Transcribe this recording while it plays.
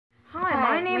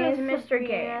Mr.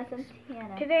 Sabrina Games.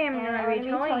 Santana. Today I'm And going to be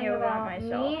telling you about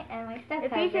myself. me and my If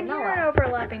stepdad, you can hear an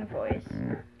overlapping voice,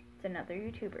 it's another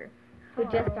YouTuber. who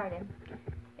just Hello. started.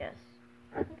 Yes.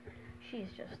 She's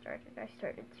just started. I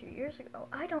started 2 years ago.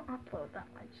 I don't upload that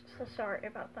much, so sorry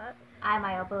about that. I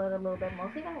might upload a little bit,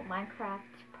 mostly about Minecraft,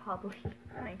 probably.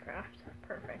 Minecraft.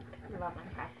 Perfect. Love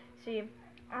Minecraft. See,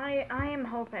 I am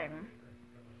hoping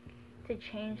to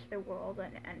change the world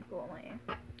and end bullying.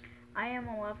 I am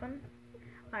 11.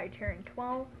 I turned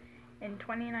 12 in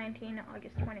 2019,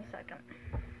 August 22nd.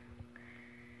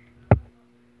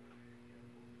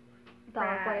 The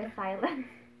awkward silence.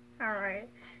 Alright.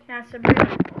 Now,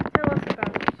 Sabrina, tell us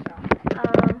about yourself.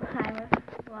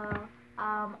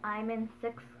 I'm in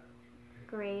 6th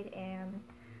grade and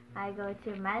I go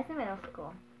to Madison Middle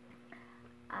School.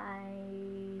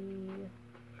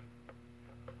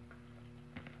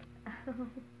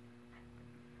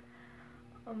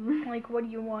 Like, what do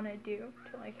you want to do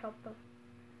to, like, help the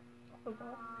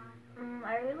world?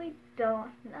 I really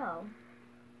don't know.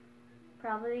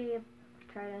 Probably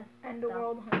try to End the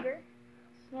world hunger?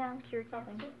 Yeah, Cure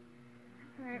something. cancer?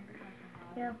 Alright.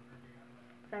 Yeah.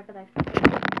 Sorry for that.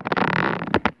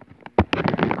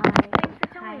 Thanks for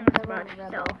telling us about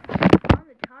yourself on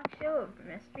the talk show of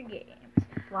Mr. Games.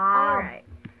 Wow. Alright.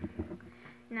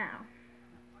 Now,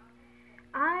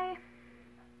 I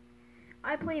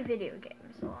play video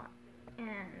games a lot,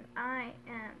 and I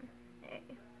am a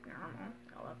normal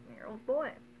 11-year-old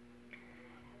boy.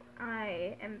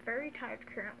 I am very tired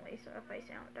currently, so if I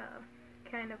sound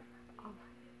kind of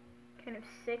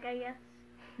sick, I guess,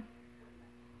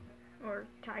 or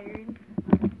tired.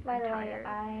 By the way,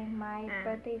 my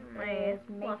birthday is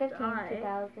May 15th,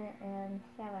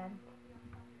 2007.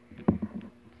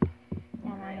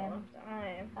 And I am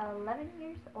 11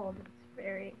 years old. It's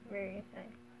very, very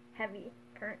heavy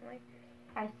currently.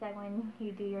 I said when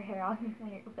you do your hair on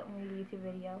when you film your YouTube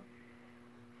video.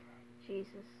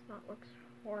 Jesus, that looks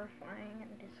horrifying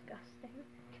and disgusting.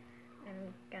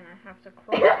 I'm gonna have to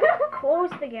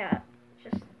close the gap.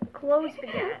 Just close the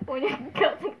gap. When you're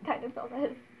going to film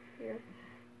this here.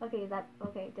 Okay,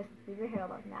 just leave your hair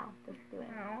alone now. Just do it.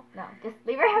 No, just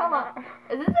leave your hair alone.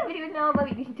 Is this a video now about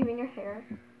you doing your hair?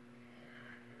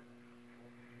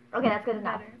 Okay, that's good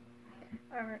enough.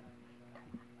 Alright.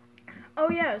 Oh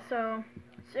yeah, so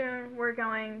soon we're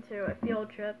going to a field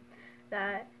trip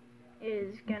that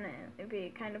is gonna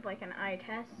be kind of like an eye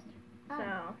test.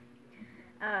 So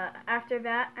after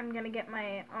that, I'm gonna get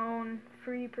my own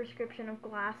free prescription of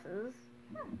glasses,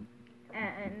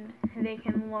 and they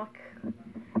can look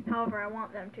however I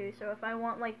want them to. So if I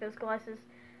want like those glasses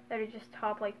that are just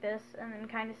top like this and then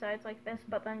kind of sides like this,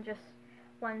 but then just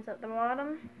lens at the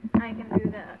bottom, I can do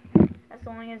that as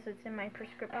long as it's in my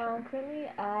prescription. Currently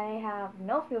I have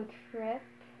no field trip.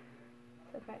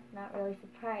 Not really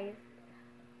surprised.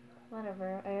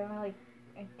 Whatever. I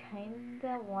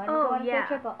kinda want to go on a field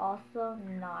trip, but also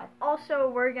not. Also,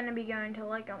 we're gonna be going to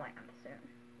Legoland soon.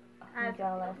 I'm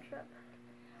jealous.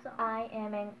 So. I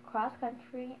am in cross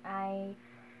country. I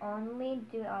only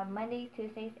do it on Mondays,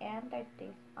 Tuesdays, and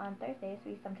Thursdays. On Thursdays,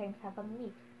 we sometimes have a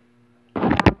meet.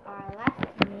 Our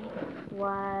last meet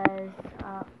was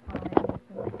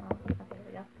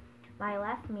My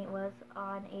last meet was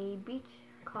on a beach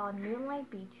called Moonlight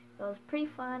Beach. It was pretty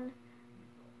fun.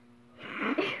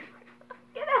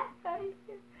 Get out of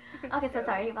here. Okay, so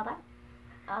sorry about that.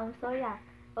 So yeah,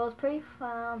 it was pretty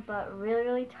fun, but really,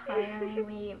 really tiring.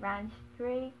 We ran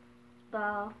straight.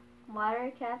 The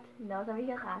water kept nose over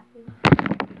your glasses.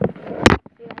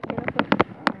 See this kid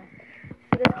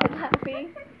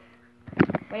laughing?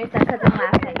 When your step cousin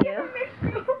laughs at you.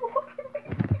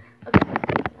 Okay,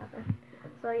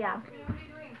 so yeah.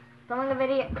 Filming a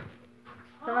video.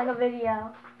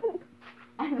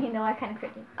 I mean, no, I kind of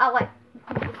creepy. Oh, wait.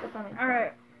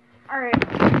 Alright.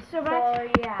 So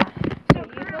yeah. So you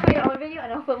film your own video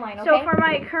and I'll film mine, okay? So for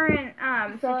my current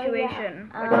situation,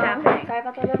 what's happening sorry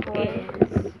about the other voice.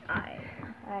 is I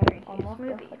almost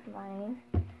with mine.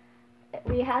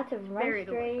 We had to run very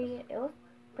straight. It was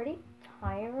pretty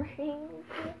tiring.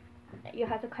 You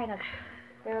had to kind of,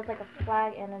 there was like a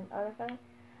flag and another flag.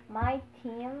 My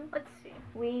team, let's see.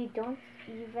 We don't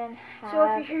even have. So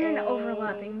if you hear an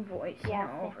overlapping voice, you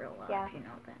know that means.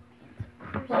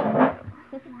 Why am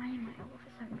I all of a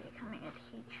sudden becoming a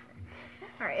teacher?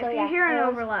 Alright, if you hear an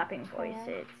overlapping voice,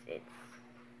 it's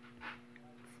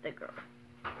the girl,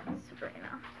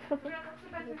 Sabrina.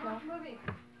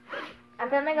 I'm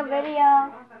filming a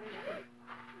video.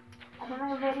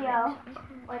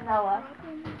 With Noah.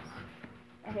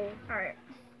 Okay. Alright.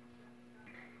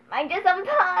 I did some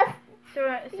toss.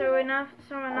 So enough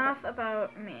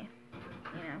about me.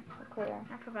 You know. Clear.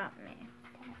 Enough about me.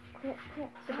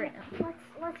 Sabrina,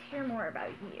 let's hear more about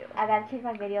you. I gotta change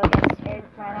my video again. It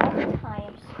ran out of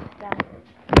time.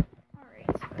 Alright,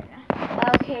 Sabrina.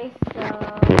 Okay, so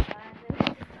I'm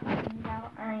just talking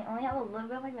now. I only have a little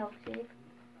bit of my milkshake,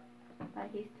 but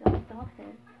he's still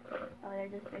pissed. Oh, they're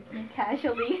just drinking it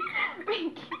casually.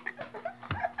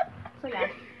 So yeah.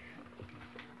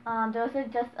 There was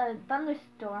just a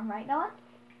thunderstorm, right, Noah?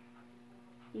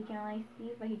 You can only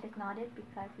see, but he just nodded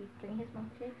because he's drinking his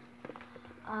milkshake.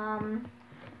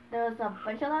 There was a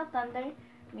bunch of loud thunder.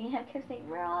 Me and him kept saying,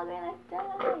 "We're all gonna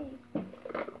die."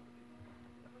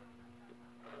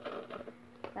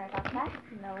 Sorry about that.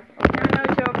 No, No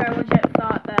joke, I legit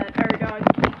thought that our dog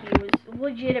Kiki was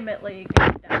legitimately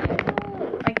gonna die.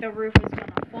 Like the roof was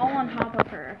gonna fall on top of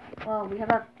her. Well, we have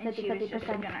a And she was just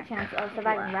 50% gonna chance of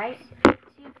surviving, right?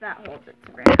 See if that holds it,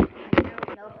 Sabrina.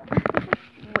 Nope.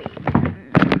 Wait.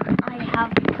 I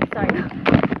have a plan. There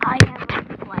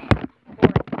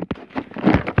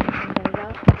we go.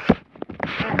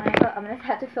 I'm gonna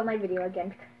have to film my video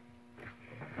again.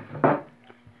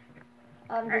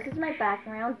 This is my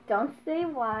background. Don't say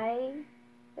why.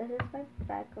 This is my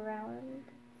background.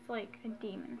 It's like a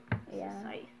demon. Yeah.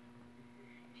 Scythe.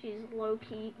 She's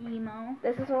low-key emo.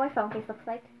 This is what my phone case looks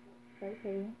like. Very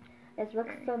pretty. It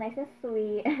looks so nice and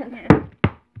sweet. Yeah.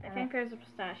 I think there's a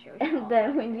pistachio. And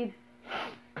then when you...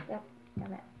 Yep.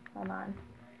 Damn it. Hold on.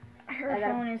 Her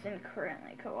phone isn't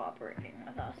currently cooperating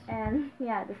with us. And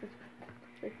yeah, this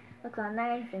looks all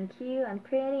nice and cute and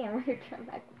pretty. And when you turn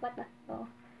back, what the hell?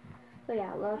 So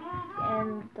yeah, look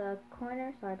in the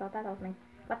corner. Sorry about that. That was me.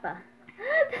 What the?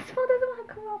 This phone doesn't want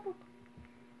to cooperate.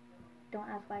 Don't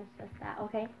ask why it's just that.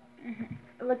 Okay.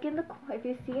 Look in the if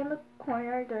you see in the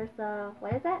corner, there's a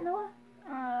what is that, Noah?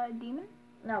 Demon?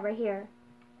 No, right here.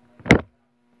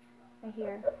 Right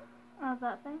here. Oh,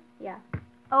 that thing? Yeah.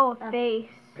 Oh,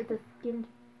 face. It's a skinned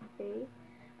face.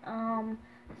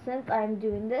 Since I'm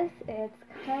doing this, it's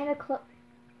kind of close.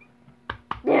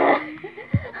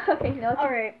 Okay, no.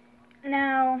 Alright.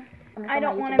 Now, I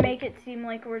don't want to make it seem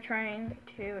like we're trying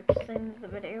to extend the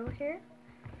video here,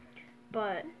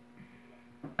 but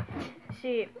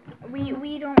see,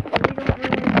 we don't really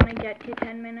want to get to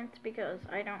 10 minutes because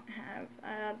I don't have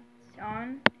ads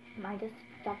on. I just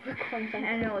stopped recording.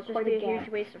 And it'll just be a huge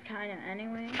waste of time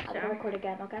anyway. I'll So record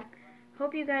again, okay?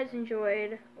 hope you guys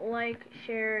enjoyed. Like,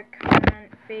 share,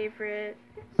 comment, favorite,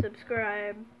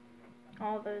 subscribe,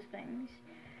 all those things.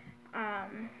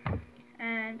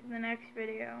 And in the next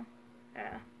video,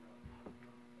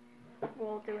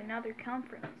 we'll do another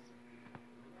conference.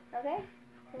 Okay.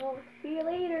 We'll see you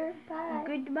later. Bye.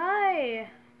 Goodbye.